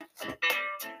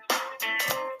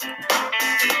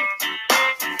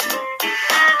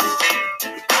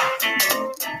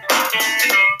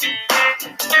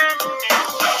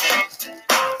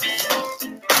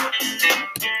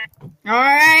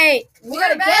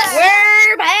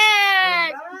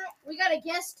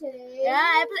guest today.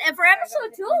 Yeah, and for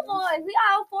episode 2, boys, we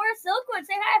got Forrest Silkwood.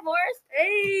 Say hi, Forrest.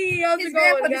 Hey, how's His it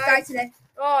going, grandpa just guys? died today.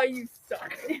 Oh, you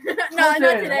suck. No,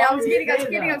 not today. I was Why kidding. I was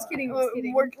would you kidding. I say was kidding. I was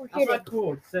kidding. We're That's kidding. not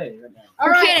cool to say right now.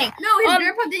 We're kidding. No, his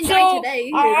grandpa didn't so, die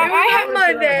today.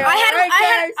 Monday.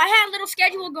 I had a little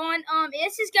schedule going.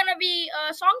 This is gonna be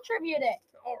song trivia day.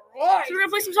 Alright. So we're gonna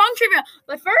play some song trivia.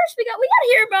 But first, we gotta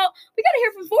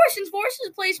hear from Forrest, since Forrest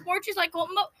plays sports just like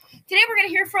Colton. But today we're gonna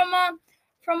hear from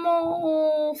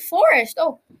Forrest.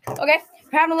 Oh, okay.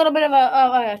 We're having a little bit of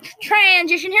a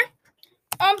transition here.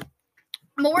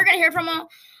 But we're gonna hear from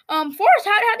Forrest.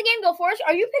 How'd the game go, Forrest?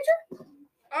 Are you a pitcher?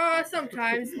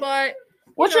 Sometimes, but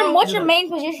What's your main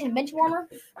position? Bench warmer?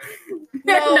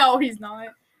 No, he's not.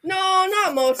 no,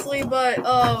 not mostly. But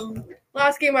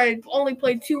last game I only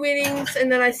played 2 innings and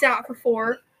then I sat for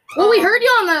 4. Well, we heard you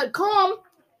on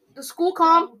the school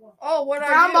comm, Oh, what I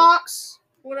brown do? box.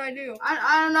 What I do?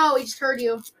 I don't know. We just heard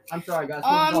you. I'm sorry, guys.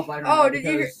 did you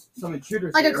hear- Some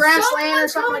intruders Like a here. grand slam or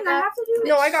something like that.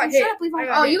 No, I got hit.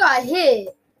 Oh, you got hit.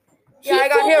 Yeah, I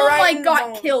got hit right in the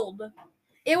bone. killed.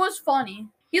 It was funny.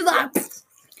 He laughed.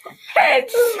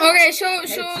 Okay, so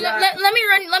Exactly. let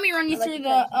me run you through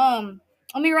the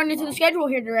let me run you through the schedule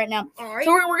here right now. Alright.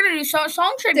 So we're gonna do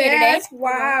song trivia today.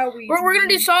 Wow. We're gonna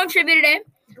do song trivia today.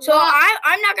 So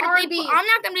I'm not gonna R&B.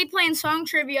 be playing song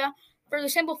trivia for the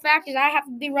simple fact is I have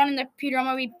to be running the computer. I'm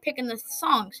gonna be picking the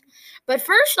songs. But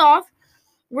first off,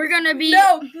 we're gonna be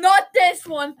No, not this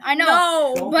one. I know.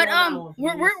 No. Don't But go down,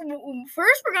 we're please.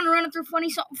 first we're gonna run it through funny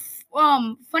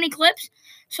clips.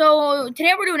 So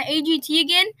today we're doing AGT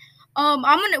again.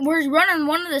 We're running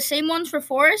one of the same ones for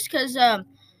Forrest because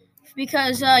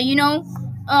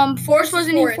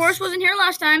Forrest wasn't here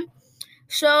last time.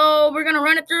 So we're gonna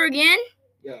run it through again.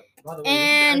 Yeah. By the way,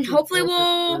 And this is actually hopefully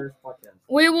Forrest's first podcast.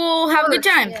 We will have a good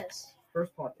time. Yes.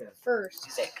 First podcast. First.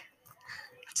 Music.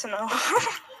 I don't know.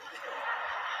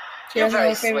 She You're doesn't know very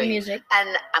her favorite sweet. music.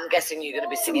 And I'm guessing you're going to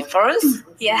be singing for us?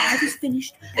 Yeah. I just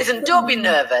finished. Listen, don't be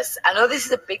nervous. I know this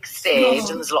is a big stage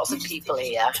and there's lots of people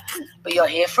here, but you're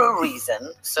here for a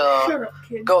reason. So Shut up,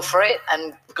 kid. go for it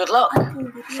and good luck.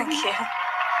 Thank you.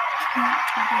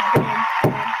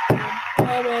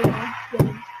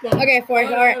 Okay,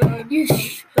 Forrest. All right. You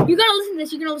gotta listen to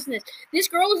this. You gotta listen to this. This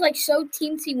girl is like so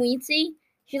teensy weensy.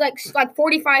 She's like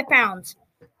 45 pounds.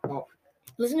 Oh.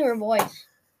 Listen to her voice.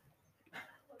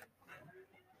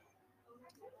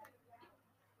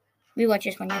 We watched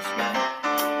this one yesterday.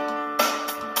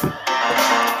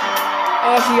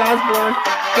 Ozzy Osbourne.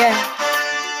 Yeah.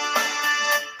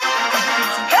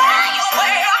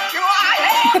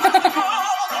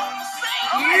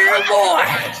 Yeah, boy.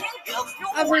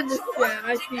 I've heard this. Yeah,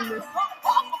 I've seen this.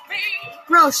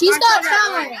 Bro, she's got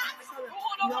talent.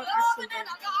 Not actually, but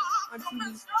on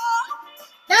TV.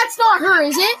 That's not her,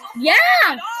 is it?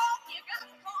 Yeah.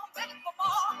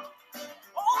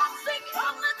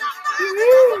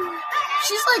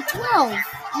 She's like 12.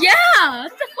 Yeah.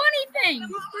 That's the funny thing.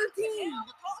 What do you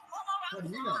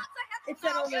know? It's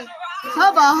that only.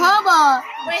 Hubba.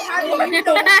 Wait, how do you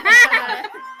know that?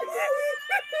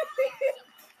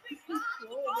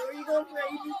 Where are you going for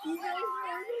ABT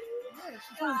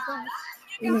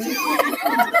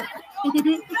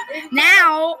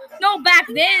Now, no, back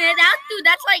then,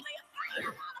 that's like.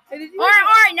 All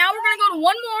right. Now we're gonna go to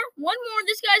one more.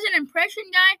 This guy's an impression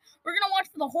guy. We're gonna watch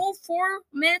for the whole 4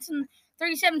 minutes and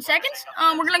 37 seconds.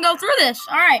 We're gonna go through this.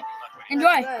 All right, enjoy.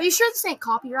 Are you sure this ain't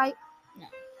copyright?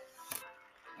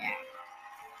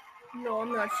 No,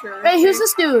 I'm not sure. Hey, who's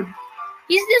this dude?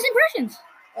 He does impressions.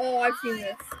 Oh, I've seen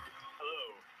this.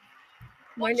 Hello,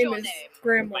 My What's name your is name?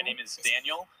 Grandma. my name is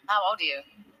Daniel. How old are you?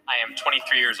 I am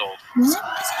 23 years old. And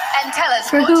tell us,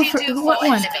 For what who- do you for do for what a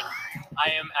one? living? I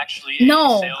am actually a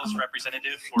No. sales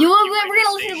representative for We're a gonna radio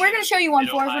listen. station We're gonna show you one, in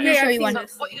Forrest. We're Ohio. gonna show I've you seen one.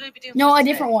 this. What are you going to be doing No, for a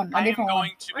today? different one. I A am different one.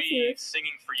 going to I see be it.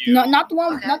 singing for you. No, not the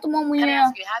one. Okay. Not the one we. Can I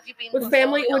ask you, have you been With before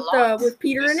family, a lot? with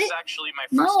Peter This in is it. actually my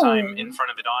first No. time in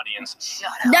front of an audience. Shut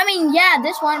up. I mean, yeah,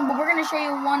 this one, but we're gonna show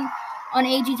you one on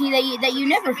AGT that you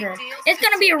never heard. It's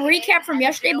gonna be a recap from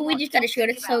yesterday, but we just gotta show it.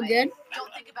 It's so good.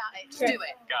 Don't think about it. Just Okay. do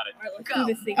it. Got it. All right, let's Go.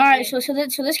 do this thing. All right, so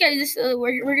this guy,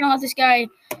 we're gonna let this guy.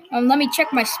 Let me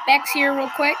check my specs here real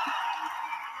quick.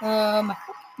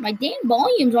 My damn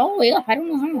volume's all the way up. I don't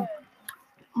know how.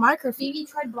 Micro, Phoebe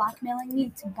tried blackmailing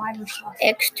me to buy her stuff.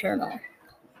 External.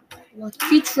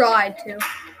 He tried to.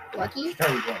 Lucky? There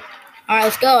we go. All right,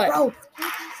 let's go. Bro.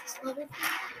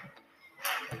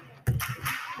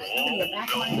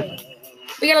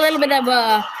 We got a little bit of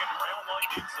a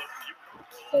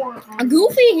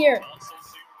goofy here.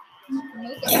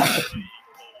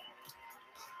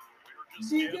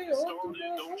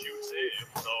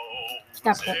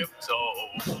 Stop Zip so.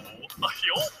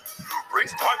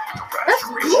 That's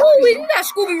cool. We did that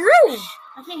Scooby-Roo.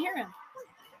 I can't hear him.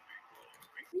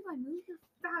 Levi, move your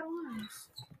fat arms.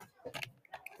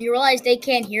 You realize they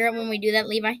can't hear it when we do that,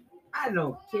 Levi? I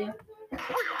don't care.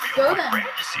 Go then.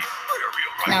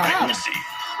 No.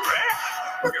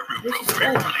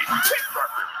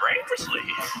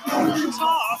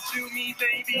 Talk to me,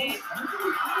 baby.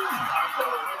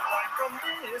 From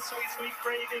this sweet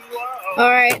craving love. All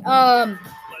right.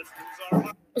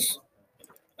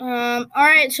 All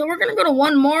right. So we're gonna go to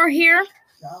one more here.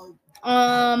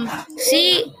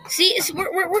 See. We're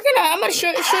gonna. I'm gonna show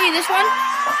you this one.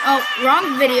 Oh,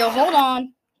 wrong video. Hold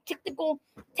on. Technical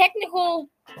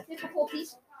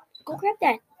Difficulties. Go grab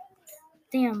that.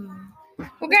 Damn.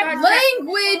 Go grab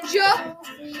Language.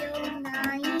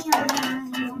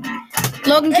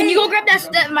 Logan, can you go grab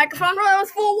that microphone? Bro, that was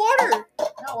full of water.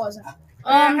 That wasn't.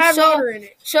 I have water in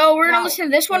it. So we're gonna listen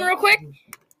to this one real quick,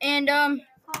 and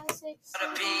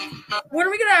When are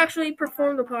we gonna actually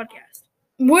perform the podcast?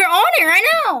 we're on it right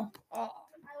now.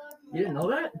 You didn't know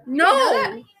that? No.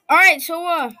 All right, so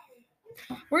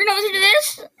we're gonna listen to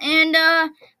this, and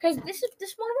because this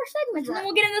is one of our segments, and then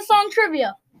we'll get into song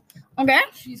trivia. Okay?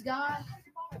 She's got.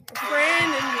 Friend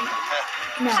and me.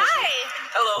 No. Hi.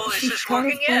 Hello, is She's this kind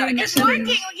of working? Yeah, I playing guess it. it Working. is.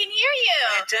 We can hear you.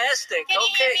 Fantastic. Can you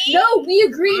Okay. hear me? No, we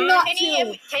agreed not Can you hear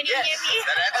to. me? Can you Yes, hear me?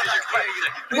 that answers your question.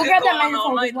 We We'll could grab go that on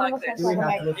all microphone. night One of like us has this. to We go have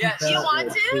away. to listen Yes. to You that want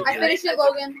with to? two I guys. finished it,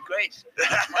 Logan. Great.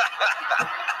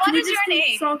 What is your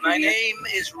name? My name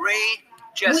is Ray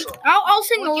Jessel. I'll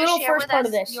sing the Would you little share first with part us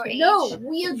of this. your age? No,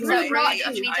 we So, agreed Ray, not you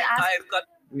to. need to ask. I've got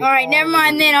All right, never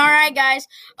mind then. All right, guys.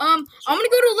 I'm gonna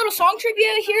go to a little song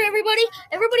trivia here, everybody.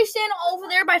 Everybody stand over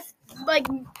there by like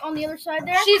on the other side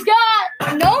there. She's got.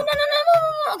 No.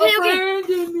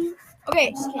 Okay.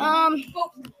 Okay.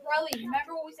 Oh, Riley,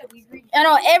 remember what we said? We agreed. I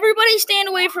know. Everybody stand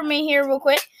away from me here, real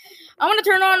quick. I'm gonna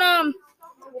turn on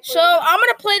So I'm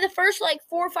gonna play the first like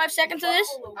 4 or 5 seconds of this.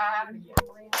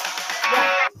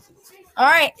 All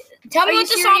right. Tell me what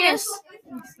the song is.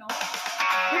 We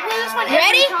play this one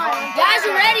Ready? every time. Guys,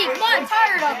 you ready? Come on. I'm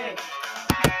tired of it.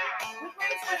 We play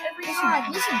this one every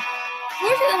time. Listen.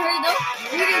 Where's the hurry though?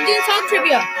 We're gonna do song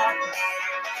trivia.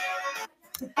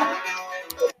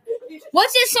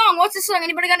 What's this song?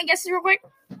 Anybody got any guesses real quick?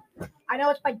 I know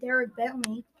it's by Derek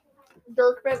Bentley.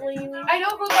 Dirk Bentley. I know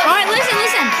who. All right,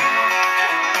 listen.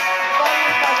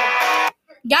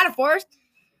 Got it, Forrest.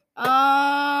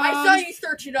 I saw you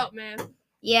search it up, man.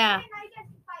 Yeah.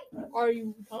 Are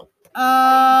you? Oh,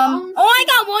 I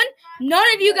got one.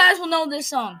 None of you guys will know this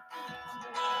song.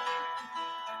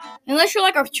 Unless you're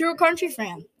like a true country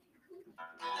fan.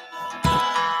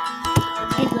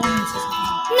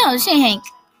 No, this ain't Hank.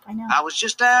 I know. I was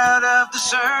just out of the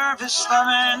service,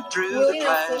 thumbing through the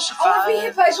Oh, be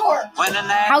hit by a classifieds car. when an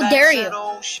How ad dare that you. said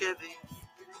old Chevy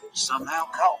somehow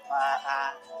caught my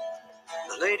eye.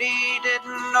 The lady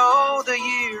didn't know the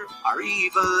year or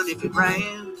even if it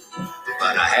ran,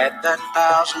 but I had that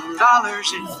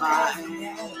 $1,000 in my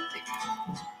hand.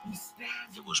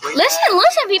 It was way Listen,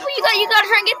 people, you gotta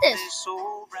try and get this. this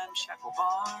old ramshackle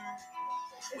barn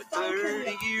with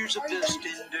 30 years of dust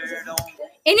and dirt on.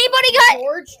 Anybody got?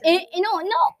 George. No.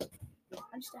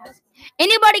 I'm just asking.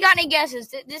 Anybody got any guesses?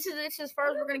 This is as far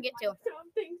as we're gonna get to.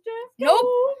 Nope.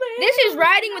 This is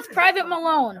Riding with Private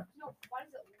Malone.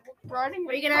 Riding.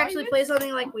 Are you gonna actually play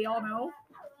something like we all know?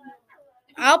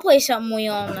 I'll play something we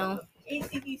all know.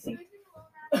 ACDC.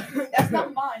 That's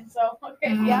not mine, so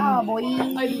okay. Yeah, boy.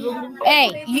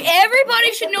 Hey,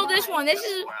 everybody should know this one. I'm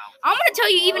gonna tell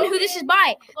you even who this is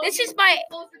by. This is by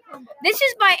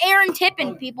Aaron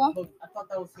Tippin, people. I thought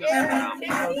that was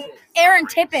Aaron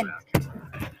Tippin.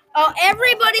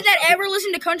 Everybody that ever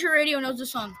listened to country radio knows the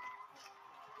song.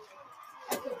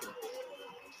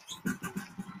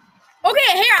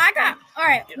 Okay, here I got. All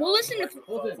right, we'll listen to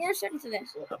 4 seconds of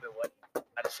this.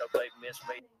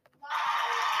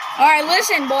 All right,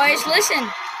 listen, boys, listen.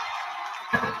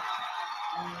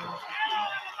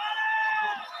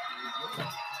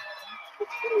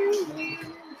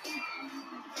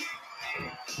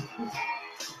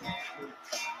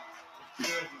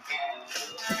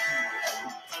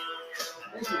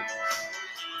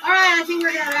 All right, I think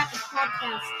we're gonna wrap this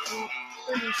podcast up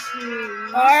pretty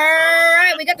soon. All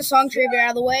right, we got the song trivia out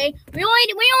of the way. We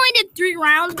only did 3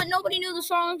 rounds, but nobody knew the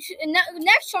songs. And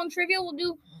next song trivia, we'll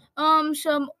do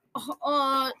some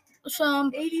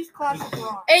 80s classic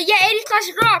rock. 80s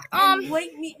classic rock. And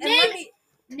let me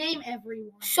Name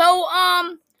everyone. So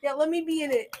let me be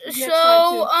in it.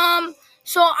 so I'm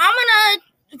gonna.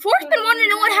 Forrest's been wanting to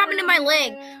know what happened to my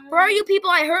leg. For all you people,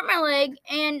 I hurt my leg,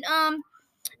 and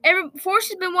Forrest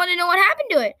has been wanting to know what happened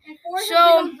to it. And Forrest So-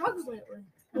 has been on drugs lately.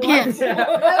 Yeah. So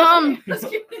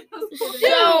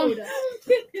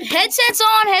headsets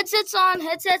on.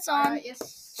 Alright,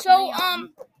 yes. So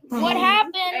what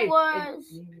happened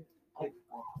was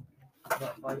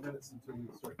About 5 minutes until we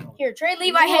start calling. here. Trade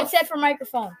Levi headset for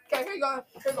microphone. Okay, here you go.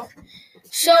 Here you go.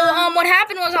 So what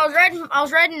happened was I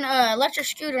was riding electric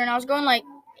scooter and I was going like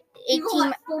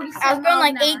 18. I was going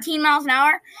like 18 miles an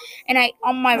hour, and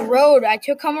on my road I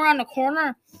took come around the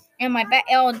corner, and my back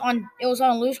it was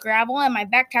on loose gravel, and my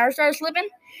back tire started slipping,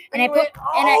 and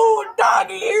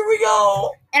Doggy, here we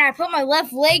go. I put my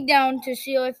left leg down to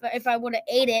see if I would have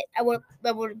ate it, I would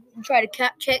try to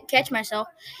catch myself,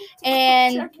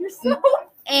 and Check yourself.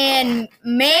 and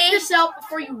Check yourself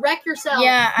before you wreck yourself.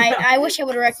 yeah, I wish I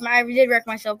would have wrecked I did wreck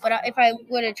myself, but if I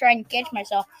would have tried and catch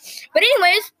myself, but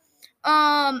anyways,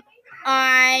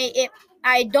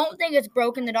 I don't think it's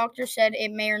broken. The doctor said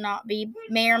it may or may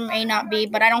not be,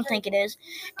 but I don't think it is.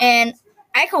 And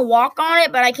I can walk on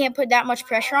it, but I can't put that much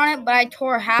pressure on it. But I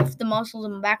tore half the muscles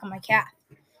in the back of my calf.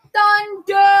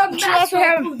 Thunder. So that's what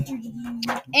happened.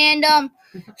 And Well,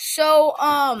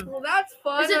 that's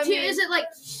fun. Is it like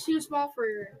too small for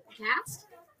your cast?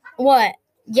 what?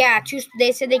 Yeah,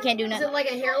 they said they can't do Is nothing. it like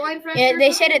a hairline fracture? Yeah,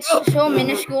 they said it's so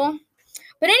minuscule.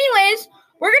 But anyways,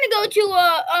 we're gonna go to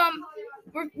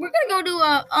we're gonna go to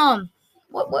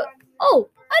what? Oh,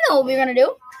 I know what we're gonna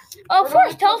do.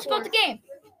 First, tell us about the game.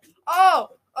 Oh,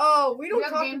 we don't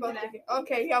have a talk game about today. the game.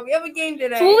 Okay, yeah, we have a game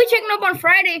today. So we'll be checking up on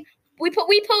Friday. We post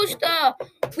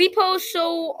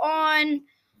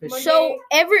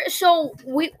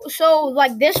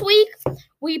like this week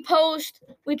we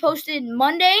posted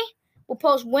Monday, we'll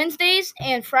post Wednesdays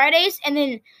and Fridays, and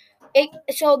then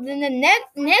the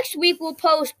next week we'll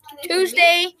post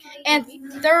Tuesday and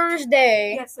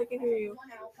Thursday. Yes, I can hear you.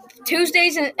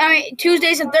 Tuesdays and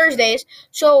Thursdays.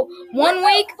 So one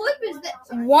week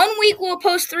we'll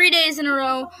post 3 days in a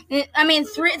row. I mean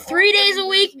 3 days a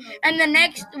week, and the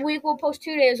next week we'll post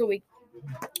 2 days a week.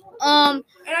 And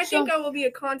I think I will be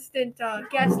a constant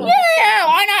guest. Yeah,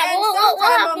 why not? And We'll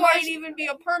sometime have I might Forrest. even be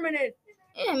a permanent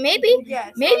Yeah, maybe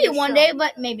guest. maybe on the one show. day,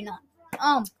 but maybe not.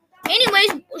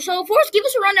 Anyways, so Forrest, give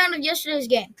us a rundown of yesterday's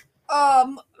game.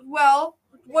 Well,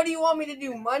 what do you want me to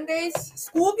do? Monday's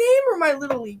school game or my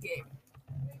Little League game?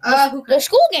 The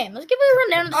school game. Let's give it a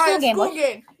rundown of the school game. School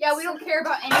game. Yeah, we don't care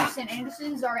about Anderson.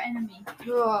 Anderson's our enemy.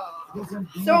 So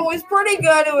it was pretty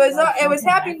good. It was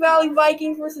Happy Valley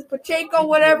Vikings versus Pacheco,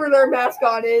 whatever their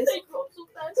mascot is.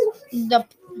 The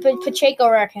Pacheco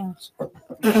Raccoons.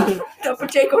 The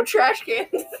Pacheco trash cans.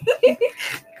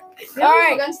 We All have to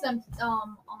right. go against them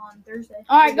on Thursday.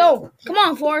 All right, go. Come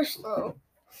on, Forrest.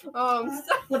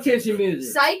 What's his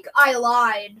music? Psych, I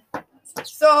lied.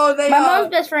 So they My mom's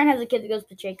best friend has a kid that goes to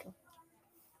Pacheco.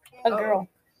 A Oh. girl.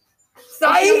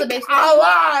 Psych, I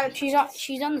lied. She's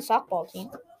on the softball team.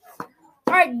 All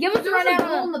right, give us a There's a rundown girl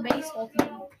of on the. the baseball team.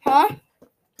 Huh?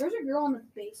 There's a girl on the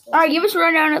baseball All right, give us a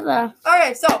rundown of the.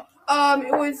 Okay, so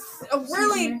it was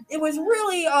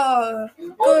really Oh,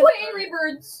 good. wait, Angry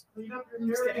Birds. It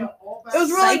was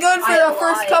really good for the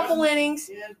first couple innings.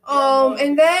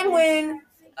 And then when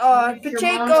Your mom's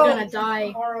Pacheco gonna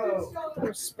die.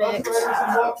 Respect.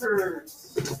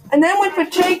 and then when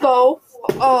Pacheco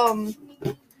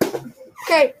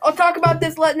okay, I'll talk about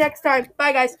this next time.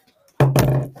 Bye guys.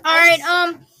 All right,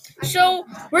 so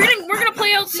we're gonna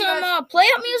play out some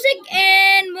playout music,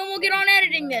 and then we'll get on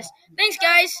editing this. Thanks,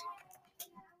 guys.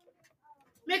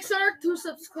 Make sure to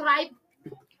subscribe.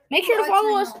 Make sure to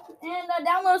follow us and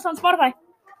download us on Spotify.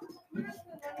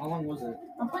 How long was it?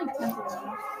 I'm playing Temple.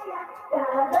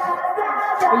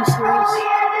 Are you serious?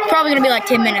 It's probably gonna be like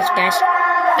 10 minutes, guys.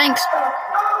 Thanks.